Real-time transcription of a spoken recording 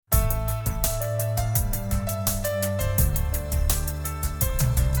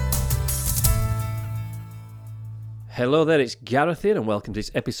Hello there, it's Gareth here, and welcome to this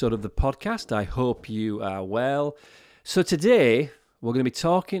episode of the podcast. I hope you are well. So today, we're going to be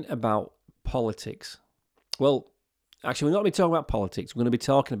talking about politics. Well, actually, we're not going to be talking about politics. We're going to be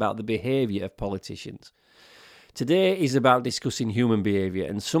talking about the behaviour of politicians. Today is about discussing human behaviour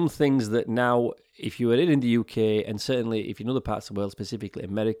and some things that now, if you are in the UK, and certainly if you're in other parts of the world, specifically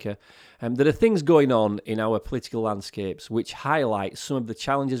America, there are things going on in our political landscapes which highlight some of the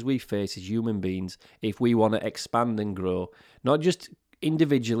challenges we face as human beings if we want to expand and grow, not just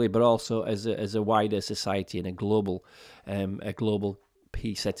individually, but also as a wider society and a global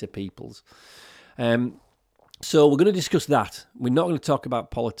set of peoples. So we're going to discuss that. We're not going to talk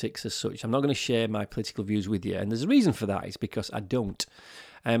about politics as such. I'm not going to share my political views with you. And there's a reason for that. It's because I don't.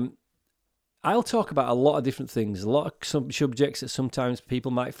 I'll talk about a lot of different things, a lot of some subjects that sometimes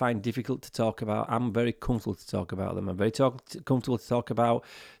people might find difficult to talk about. I'm very comfortable to talk about them. I'm very comfortable to talk about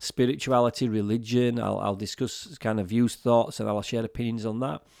spirituality, religion. I'll discuss kind of views, thoughts, and I'll share opinions on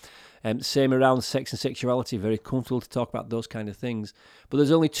that. Same around sex and sexuality, very comfortable to talk about those kind of things. But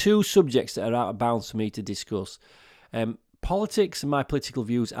there's only two subjects that are out of bounds for me to discuss. Politics and my political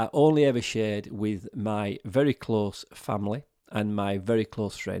views are only ever shared with my very close family and my very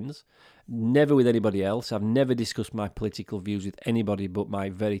close friends, never with anybody else. I've never discussed my political views with anybody but my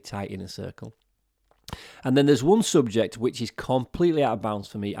very tight inner circle. And then there's one subject which is completely out of bounds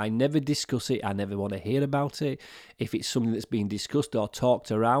for me. I never discuss it. I never want to hear about it. If it's something that's being discussed or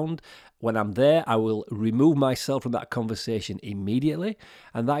talked around, when I'm there, I will remove myself from that conversation immediately.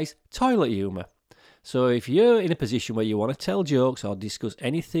 And that is toilet humour. So if you're in a position where you want to tell jokes or discuss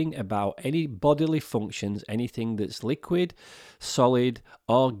anything about any bodily functions, anything that's liquid, solid,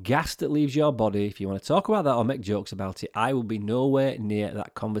 or gas that leaves your body, if you want to talk about that or make jokes about it, I will be nowhere near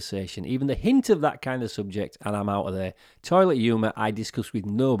that conversation. Even the hint of that kind of subject, and I'm out of there. Toilet humour, I discuss with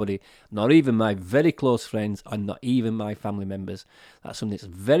nobody, not even my very close friends, and not even my family members. That's something that's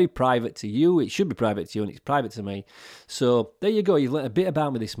very private to you. It should be private to you, and it's private to me. So there you go. You've learned a bit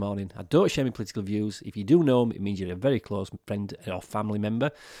about me this morning. I don't share my political views. If you do know them, it means you're a very close friend or family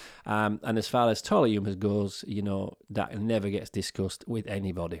member. And as far as toilet humour goes, you know, that never gets discussed with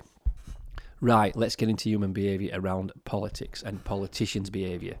anybody. Right, let's get into human behaviour around politics and politicians'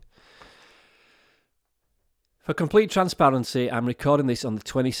 behaviour. For complete transparency, I'm recording this on the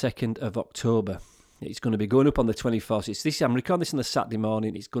 22nd of October. It's going to be going up on the 24th. I'm recording this on the Saturday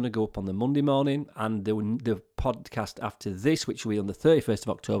morning. It's going to go up on the Monday morning. And the podcast after this, which will be on the 31st of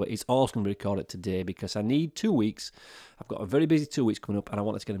October, is also going to be recorded today because I need 2 weeks. I've got a very busy 2 weeks coming up and I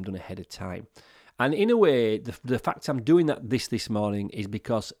want to get them done ahead of time. And in a way, the fact I'm doing that this morning is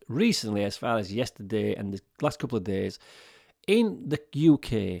because recently, as far as yesterday and the last couple of days, in the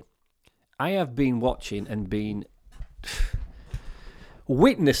UK, I have been watching and been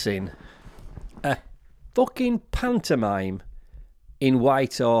witnessing a fucking pantomime in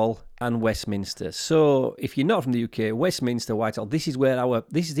Whitehall and Westminster. So, if you're not from the UK, Westminster, Whitehall, this is where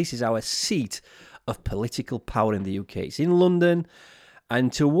this is our seat of political power in the UK. It's in London,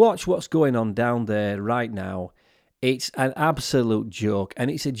 and to watch what's going on down there right now, it's an absolute joke,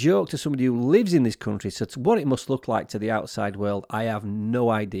 and it's a joke to somebody who lives in this country. So, what it must look like to the outside world, I have no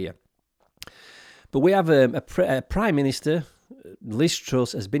idea. But we have a Prime Minister. Liz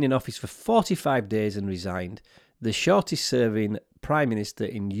Truss has been in office for 45 days and resigned, the shortest serving Prime Minister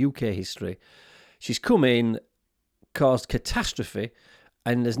in UK history. She's come in, caused catastrophe,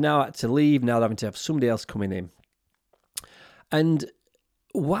 and has now had to leave, now having to have somebody else coming in. And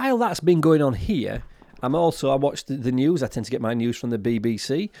while that's been going on here, I watch the news. I tend to get my news from the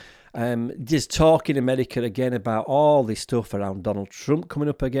BBC. Just talking America again about all this stuff around Donald Trump coming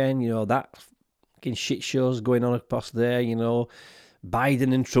up again, you know, that shit shows going on across there, you know,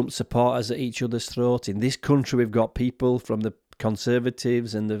 Biden and Trump supporters at each other's throat. In this country, we've got people from the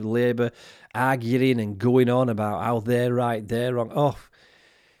Conservatives and the Labour arguing and going on about how they're right, they're wrong. Oh,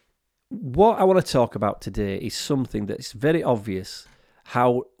 what I want to talk about today is something that's very obvious,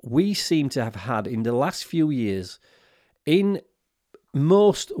 how we seem to have had in the last few years in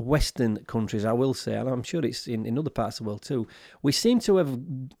most Western countries, I will say, and I'm sure it's in other parts of the world too, we seem to have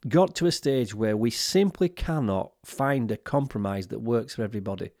got to a stage where we simply cannot find a compromise that works for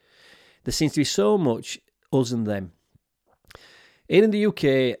everybody. There seems to be so much us and them. In the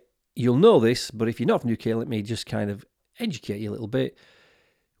UK, you'll know this, but if you're not from the UK, let me just kind of educate you a little bit.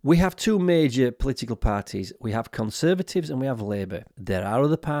 We have two major political parties. We have Conservatives and we have Labour. There are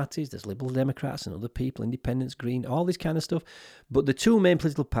other parties. There's Liberal Democrats and other people, Independents, Green, all this kind of stuff. But the two main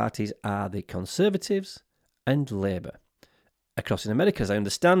political parties are the Conservatives and Labour. Across in America, as I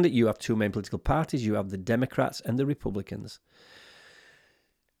understand it, you have two main political parties. You have the Democrats and the Republicans.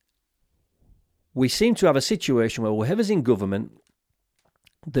 we seem to have a situation where whoever's in government,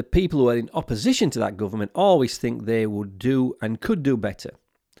 the people who are in opposition to that government always think they would do and could do better.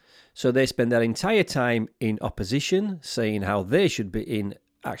 So they spend their entire time in opposition, saying how they should be in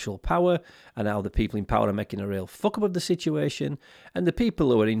actual power and how the people in power are making a real fuck up of the situation. And the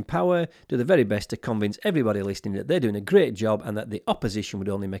people who are in power do their very best to convince everybody listening that they're doing a great job and that the opposition would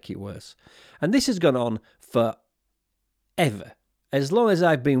only make it worse. And this has gone on forever. As long as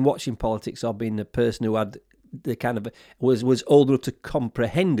I've been watching politics or been the person who had the kind of was old enough to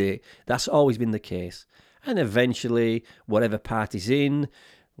comprehend it, that's always been the case. And eventually, whatever party's in,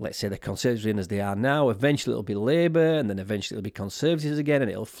 let's say the Conservatives are in as they are now, eventually it'll be Labour, and then eventually it'll be Conservatives again,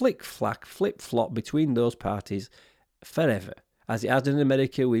 and it'll flick-flack, flip-flop between those parties forever, as it has done in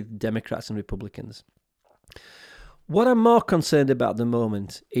America with Democrats and Republicans. What I'm more concerned about at the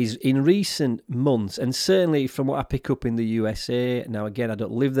moment is in recent months, and certainly from what I pick up in the USA, now again, I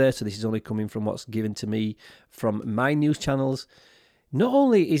don't live there, so this is only coming from what's given to me from my news channels. Not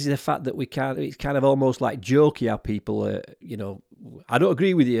only is the fact that it's kind of almost like jokey how people, I don't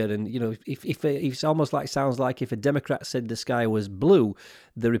agree with you, and if it's almost like sounds like if a Democrat said the sky was blue,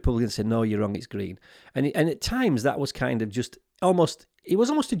 the Republicans said no, you're wrong, it's green, and at times that was kind of just almost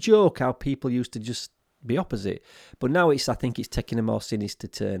a joke how people used to just be opposite, but now I think it's taking a more sinister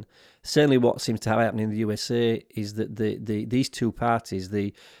turn. Certainly, what seems to have happened in the USA is that these two parties,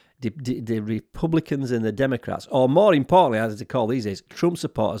 the Republicans and the Democrats, or more importantly, as they call these days, Trump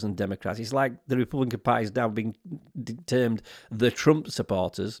supporters and Democrats. It's like the Republican Party is now being termed the Trump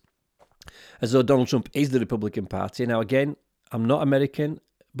supporters, as though Donald Trump is the Republican Party. Now, again, I'm not American,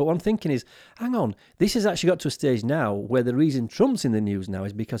 but what I'm thinking is, hang on, this has actually got to a stage now where the reason Trump's in the news now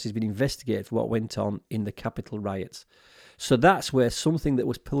is because he's been investigated for what went on in the Capitol riots. So that's where something that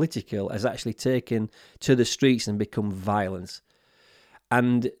was political has actually taken to the streets and become violence.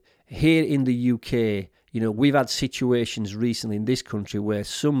 And here in the UK, we've had situations recently in this country where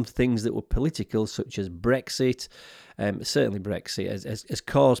some things that were political, such as Brexit, certainly Brexit, has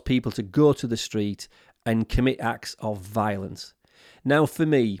caused people to go to the street and commit acts of violence. Now, for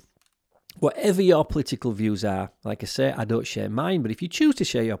me, whatever your political views are, like I say, I don't share mine, but if you choose to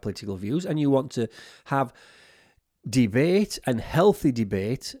share your political views and you want to have debate and healthy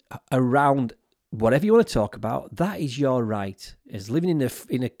debate around whatever you want to talk about, that is your right. As living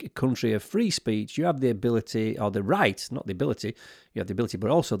in a country of free speech, you have the ability, or the right, not the ability, you have the ability, but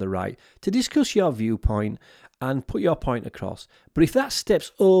also the right, to discuss your viewpoint and put your point across. But if that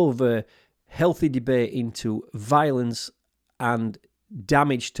steps over healthy debate into violence and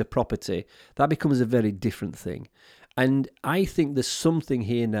damage to property, that becomes a very different thing. And I think there's something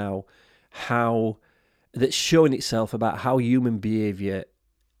here now that's showing itself about how human behaviour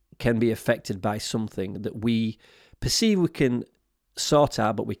can be affected by something that we perceive we can sort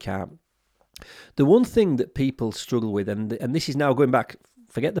out, but we can't. The one thing that people struggle with, and this is now going back,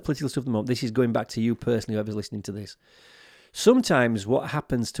 forget the political stuff at the moment, this is going back to you personally, whoever's listening to this. Sometimes what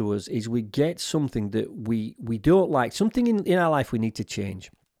happens to us is we get something that we don't like, something in our life we need to change.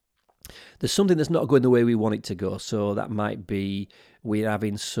 There's something that's not going the way we want it to go. So that might be we're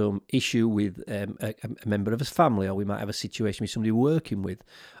having some issue with a member of his family, or we might have a situation with somebody we're working with.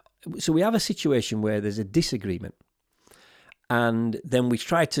 So we have a situation where there's a disagreement, and then we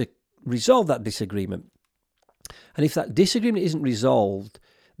try to resolve that disagreement. And if that disagreement isn't resolved,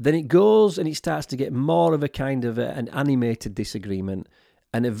 then it goes and it starts to get more of a kind of an animated disagreement,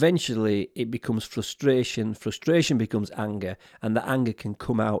 and eventually it becomes frustration. Frustration becomes anger, and that anger can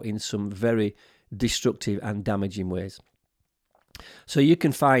come out in some very destructive and damaging ways. So you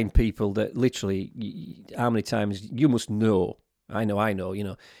can find people that literally, how many times you must know, I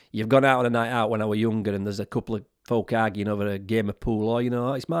know, you've gone out on a night out when I was younger and there's a couple of folk arguing over a game of pool,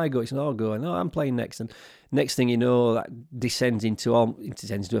 or, it's my go, it's no go, and I'm playing next. And next thing you know, that descends into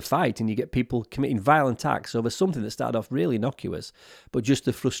a fight, and you get people committing violent acts over something that started off really innocuous, but just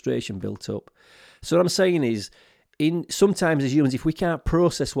the frustration built up. So what I'm saying is, sometimes as humans, if we can't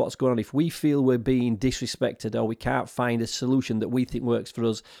process what's going on, if we feel we're being disrespected, or we can't find a solution that we think works for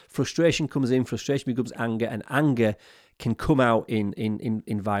us, frustration comes in, frustration becomes anger, and anger can come out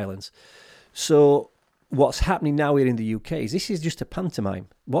in violence. So what's happening now here in the UK is this is just a pantomime.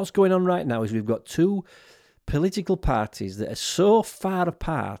 What's going on right now is we've got two political parties that are so far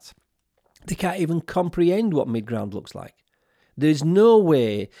apart, they can't even comprehend what mid-ground looks like. There's no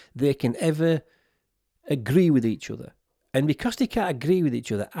way they can ever agree with each other. And because they can't agree with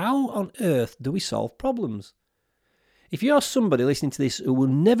each other, how on earth do we solve problems? If you're somebody listening to this who will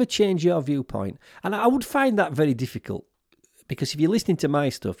never change your viewpoint, and I would find that very difficult, because if you're listening to my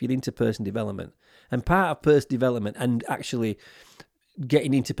stuff, you're into personal development. And part of personal development and actually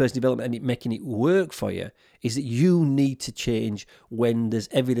getting into personal development and it making it work for you is that you need to change when there's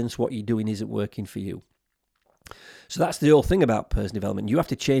evidence what you're doing isn't working for you. So that's the whole thing about personal development. You have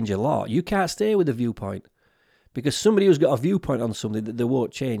to change a lot. You can't stay with a viewpoint because somebody who's got a viewpoint on something that they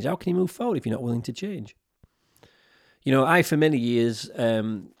won't change, how can you move forward if you're not willing to change? You know, I, for many years,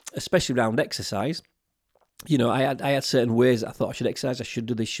 especially around exercise, you know, I had certain ways I thought I should exercise, I should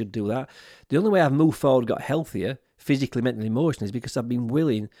do this, should do that. The only way I've moved forward, got healthier, physically, mentally, emotionally, is because I've been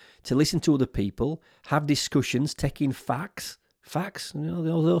willing to listen to other people, have discussions, take in facts, you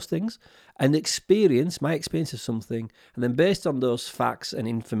know, all those things, and my experience of something. And then based on those facts and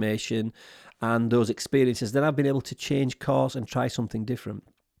information and those experiences, then I've been able to change course and try something different.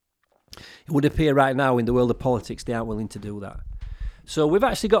 It would appear right now in the world of politics, they aren't willing to do that. So we've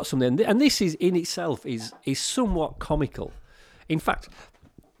actually got something, and this is in itself is somewhat comical. In fact,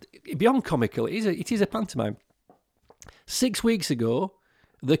 beyond comical, it is a pantomime. 6 weeks ago,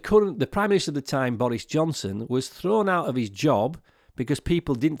 the Prime Minister of the time, Boris Johnson, was thrown out of his job because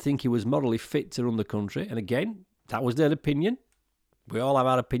people didn't think he was morally fit to run the country. And again, that was their opinion. We all have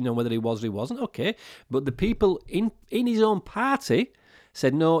our opinion on whether he was or he wasn't. Okay, but the people in his own party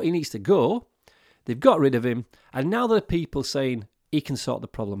said, no, he needs to go. They've got rid of him. And now there are people saying he can sort the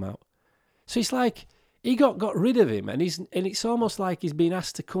problem out. So it's like he got rid of him, and it's almost like he's been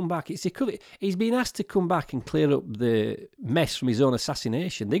asked to come back. He's been asked to come back and clear up the mess from his own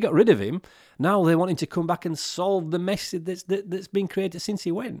assassination. They got rid of him. Now they want him to come back and solve the mess that's been created since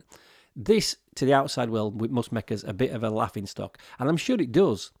he went. This, to the outside world, must make us a bit of a laughing stock, and I'm sure it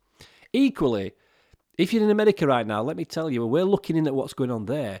does. Equally, if you're in America right now, let me tell you, we're looking in at what's going on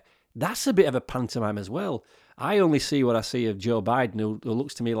there. That's a bit of a pantomime as well. I only see what I see of Joe Biden, who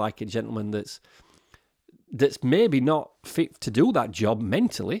looks to me like a gentleman that's maybe not fit to do that job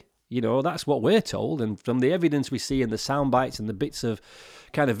mentally. You know, that's what we're told. And from the evidence we see in the sound bites and the bits of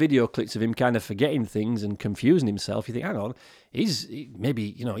kind of video clips of him kind of forgetting things and confusing himself, you think, hang on,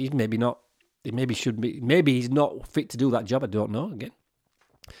 maybe he's not fit to do that job. I don't know, again.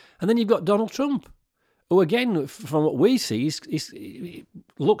 And then you've got Donald Trump, who, again, from what we see, it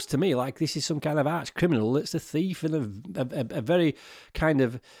looks to me like this is some kind of arch criminal that's a thief and a very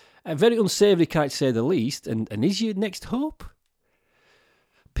unsavoury character, to say the least, and is your next hope?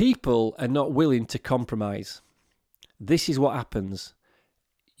 People are not willing to compromise. This is what happens.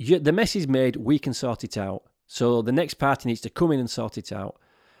 The mess is made, we can sort it out. So the next party needs to come in and sort it out.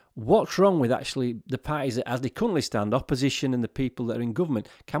 What's wrong with actually the parties that, as they currently stand, opposition and the people that are in government?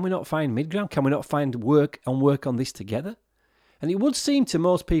 Can we not find mid-ground? Can we not find work on this together? And it would seem to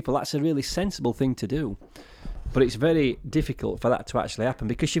most people that's a really sensible thing to do. But it's very difficult for that to actually happen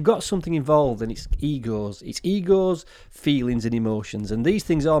because you've got something involved and it's egos. It's egos, feelings and emotions. And these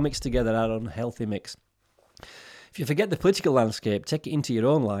things all mixed together are an unhealthy mix. If you forget the political landscape, take it into your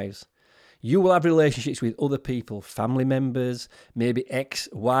own lives. You will have relationships with other people, family members, maybe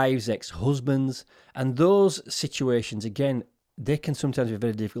ex-wives, ex-husbands. And those situations, again, they can sometimes be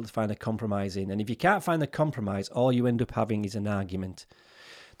very difficult to find a compromise in. And if you can't find a compromise, all you end up having is an argument.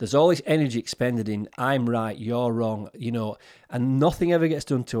 There's always energy expended in, I'm right, you're wrong, you know, and nothing ever gets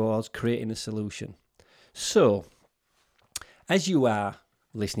done towards creating a solution. So, as you are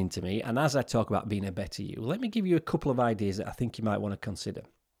listening to me, and as I talk about being a better you, let me give you a couple of ideas that I think you might want to consider.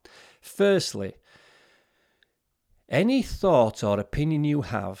 Firstly, any thought or opinion you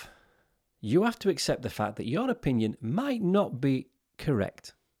have to accept the fact that your opinion might not be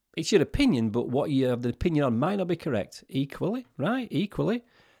correct. It's your opinion, but what you have the opinion on might not be correct. Equally, right? Equally,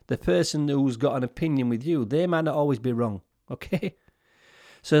 the person who's got an opinion with you, they might not always be wrong. Okay?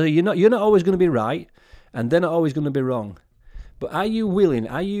 So you're not always going to be right, and they're not always going to be wrong. But are you willing?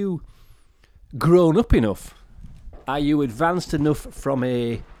 Are you grown up enough? Are you advanced enough from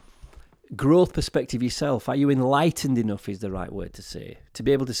a growth perspective yourself? Are you enlightened enough, is the right word to say, to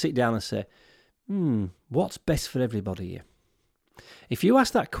be able to sit down and say, what's best for everybody here? If you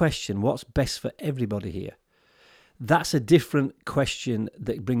ask that question, what's best for everybody here, that's a different question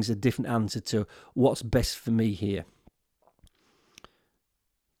that brings a different answer to what's best for me here.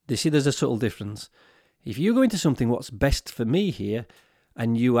 You see, there's a subtle difference. If you go into something, what's best for me here,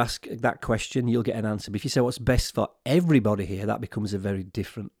 and you ask that question, you'll get an answer. But if you say what's best for everybody here, that becomes a very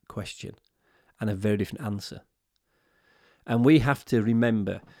different question and a very different answer. And we have to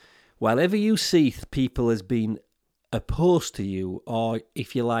remember, wherever you see people as being opposed to you, or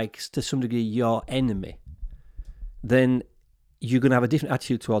if you like, to some degree, your enemy, then you're going to have a different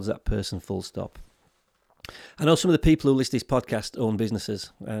attitude towards that person, full stop. I know some of the people who listen to this podcast own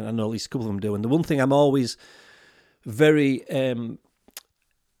businesses, and I know at least a couple of them do. And the one thing I'm always very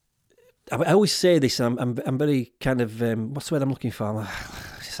I always say this. I'm very kind of what's the word I'm looking for?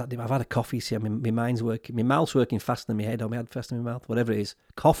 I've had a coffee. See, my mind's working. My mouth's working faster than my head, or my head faster than my mouth. Whatever it is,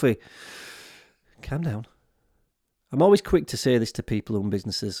 coffee. Calm down. I'm always quick to say this to people who own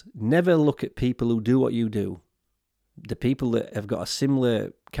businesses. Never look at people who do what you do. The people that have got a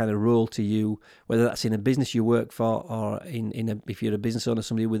similar kind of role to you, whether that's in a business you work for or if you're a business owner,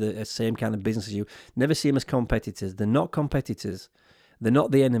 somebody with a same kind of business as you, never see them as competitors. They're not competitors. They're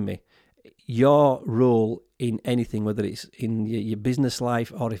not the enemy. Your role in anything, whether it's in your business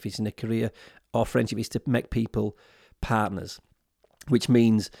life or if it's in a career or friendship, is to make people partners, which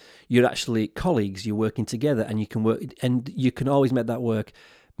means you're actually colleagues. You're working together, and you can work, and you can always make that work.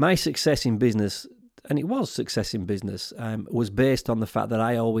 My success in business, and it was success in business, was based on the fact that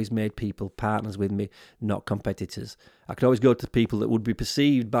I always made people partners with me, not competitors. I could always go to people that would be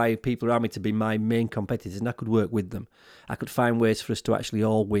perceived by people around me to be my main competitors, and I could work with them. I could find ways for us to actually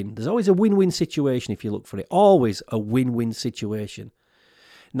all win. There's always a win-win situation if you look for it. Always a win-win situation.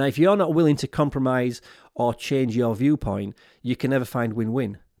 Now, if you're not willing to compromise or change your viewpoint, you can never find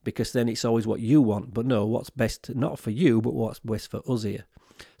win-win, because then it's always what you want. But no, what's best, not for you, but what's best for us here.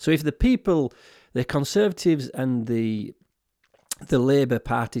 So if the Conservatives and the Labour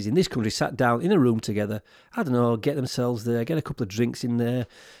parties in this country sat down in a room together, I don't know, get themselves there, get a couple of drinks in there,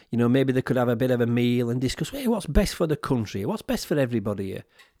 maybe they could have a bit of a meal and discuss, hey, what's best for the country, what's best for everybody here.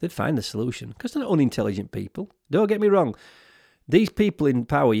 They'd find the solution, because they're not unintelligent people. Don't get me wrong. These people in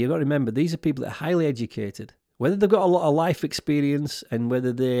power, you've got to remember, these are people that are highly educated. Whether they've got a lot of life experience and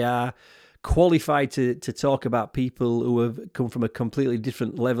whether they are qualified to talk about people who have come from a completely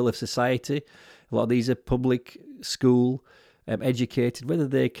different level of society. A lot of these are public school educated. Whether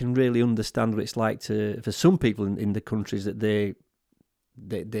they can really understand what it's like for some people in the countries that they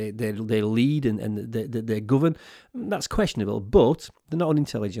lead and they govern, that's questionable. But they're not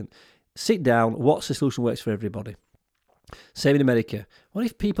unintelligent. Sit down. What's the solution works for everybody? Same in America. What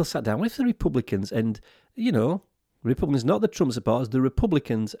if people sat down? What if the Republicans and Republicans, not the Trump supporters, the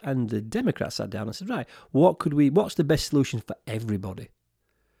Republicans and the Democrats sat down and said, right, what's the best solution for everybody?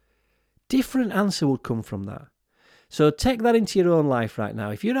 Different answer would come from that. So take that into your own life right now.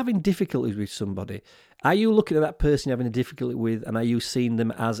 If you're having difficulties with somebody, are you looking at that person you're having a difficulty with, and are you seeing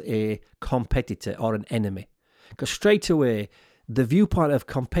them as a competitor or an enemy? Because straight away, the viewpoint of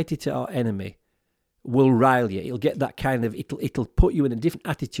competitor or enemy will rile you. It'll get that kind of, it'll put you in a different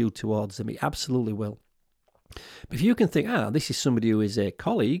attitude towards them. It absolutely will. But if you can think, this is somebody who is a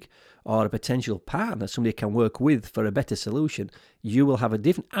colleague or a potential partner, somebody you can work with for a better solution, you will have a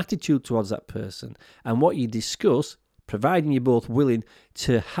different attitude towards that person. And what you discuss, providing you're both willing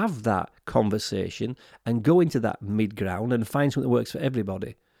to have that conversation and go into that mid-ground and find something that works for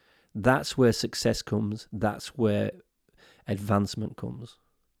everybody, that's where success comes. That's where advancement comes.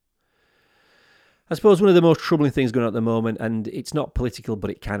 I suppose one of the most troubling things going on at the moment, and it's not political,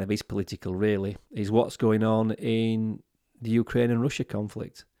 but it kind of is political really, is what's going on in the Ukraine and Russia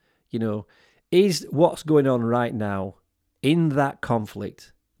conflict. Is what's going on right now in that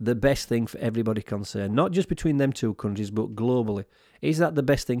conflict the best thing for everybody concerned? Not just between them two countries, but globally. Is that the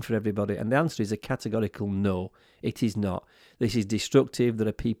best thing for everybody? And the answer is a categorical no. It is not. This is destructive. There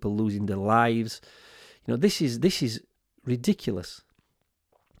are people losing their lives. This is ridiculous.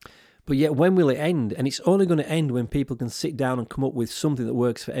 But yet, when will it end? And it's only going to end when people can sit down and come up with something that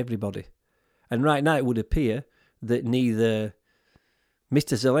works for everybody. And right now, it would appear that neither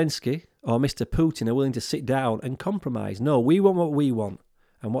Mr. Zelensky or Mr. Putin are willing to sit down and compromise. No, we want what we want.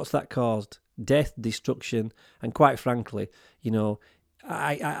 And what's that caused? Death, destruction, and quite frankly,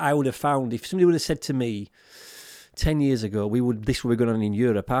 I would have found, if somebody would have said to me 10 years ago, this would be going on in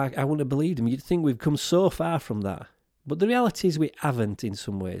Europe, I wouldn't have believed him. You'd think we've come so far from that. But the reality is we haven't in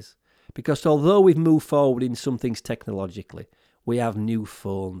some ways. Because although we've moved forward in some things technologically, we have new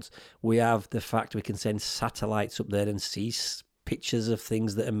phones, we have the fact we can send satellites up there and see pictures of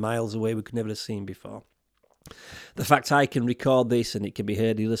things that are miles away we could never have seen before. The fact I can record this and it can be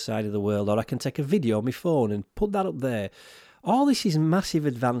heard the other side of the world, or I can take a video on my phone and put that up there. All this is massive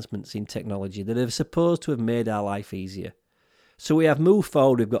advancements in technology that are supposed to have made our life easier. So we have moved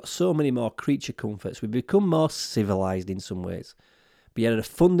forward, we've got so many more creature comforts, we've become more civilised in some ways. But yet at a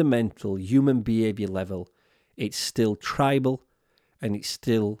fundamental human behaviour level, it's still tribal, and it's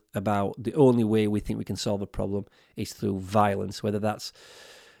still about the only way we think we can solve a problem is through violence, whether that's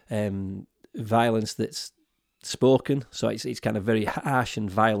violence that's spoken, so it's kind of very harsh and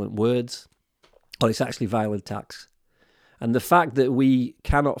violent words, or it's actually violent acts. And the fact that we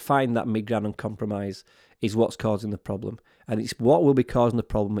cannot find that mid-ground and compromise is what's causing the problem. And it's what will be causing the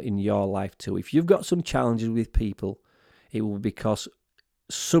problem in your life too. If you've got some challenges with people, it will be because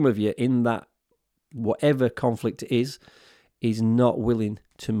some of you in that, whatever conflict it is not willing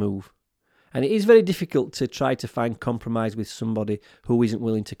to move. And it is very difficult to try to find compromise with somebody who isn't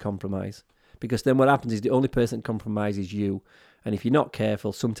willing to compromise. Because then what happens is the only person that compromises is you. And if you're not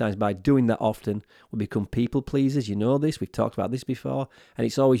careful, sometimes by doing that often, we become people pleasers. You know this, we've talked about this before. And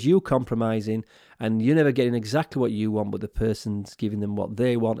it's always you compromising, and you're never getting exactly what you want, but the person's giving them what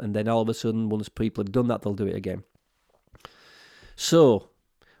they want. And then all of a sudden, once people have done that, they'll do it again. So,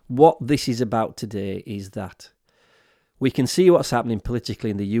 what this is about today is that we can see what's happening politically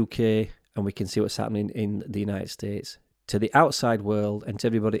in the UK, and we can see what's happening in the United States. To the outside world and to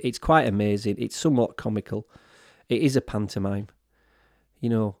everybody, it's quite amazing. It's somewhat comical. It is a pantomime. You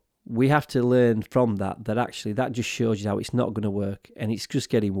know, we have to learn from that actually that just shows you how it's not going to work, and it's just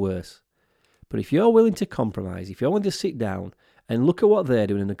getting worse. But if you're willing to compromise, if you're willing to sit down and look at what they're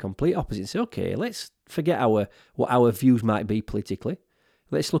doing in the complete opposite and say, okay, let's forget what our views might be politically.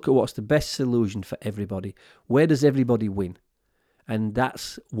 Let's look at what's the best solution for everybody. Where does everybody win? And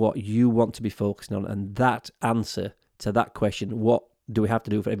that's what you want to be focusing on. And that answer to that question, what do we have to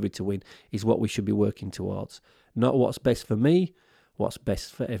do for everybody to win, is what we should be working towards. Not what's best for me, what's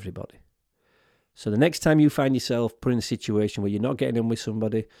best for everybody. So the next time you find yourself put in a situation where you're not getting on with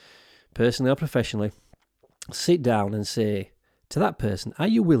somebody, personally or professionally, sit down and say to that person, are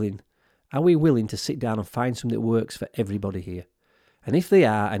we willing to sit down and find something that works for everybody here? And if they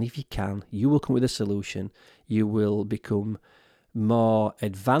are, and if you can, you will come with a solution. You will become more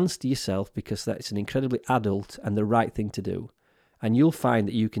advanced yourself, because that's an incredibly adult and the right thing to do. And you'll find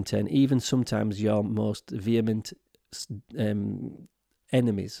that you can turn even sometimes your most vehement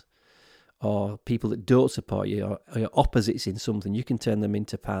enemies, or people that don't support you, or your opposites in something, you can turn them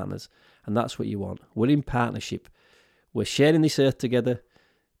into partners. And that's what you want. We're in partnership. We're sharing this earth together.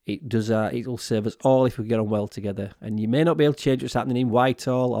 It'll serve us all if we get on well together. And you may not be able to change what's happening in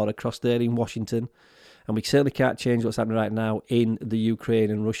Whitehall or across there in Washington. And we certainly can't change what's happening right now in the Ukraine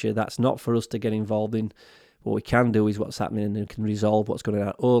and Russia. That's not for us to get involved in. What we can do is what's happening, and we can resolve what's going on in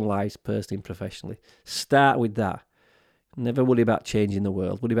our own lives, personally and professionally. Start with that. Never worry about changing the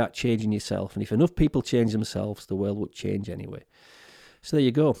world. Worry about changing yourself. And if enough people change themselves, the world would change anyway. So there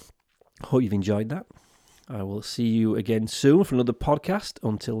you go. Hope you've enjoyed that. I will see you again soon for another podcast.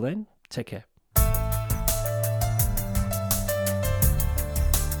 Until then, take care.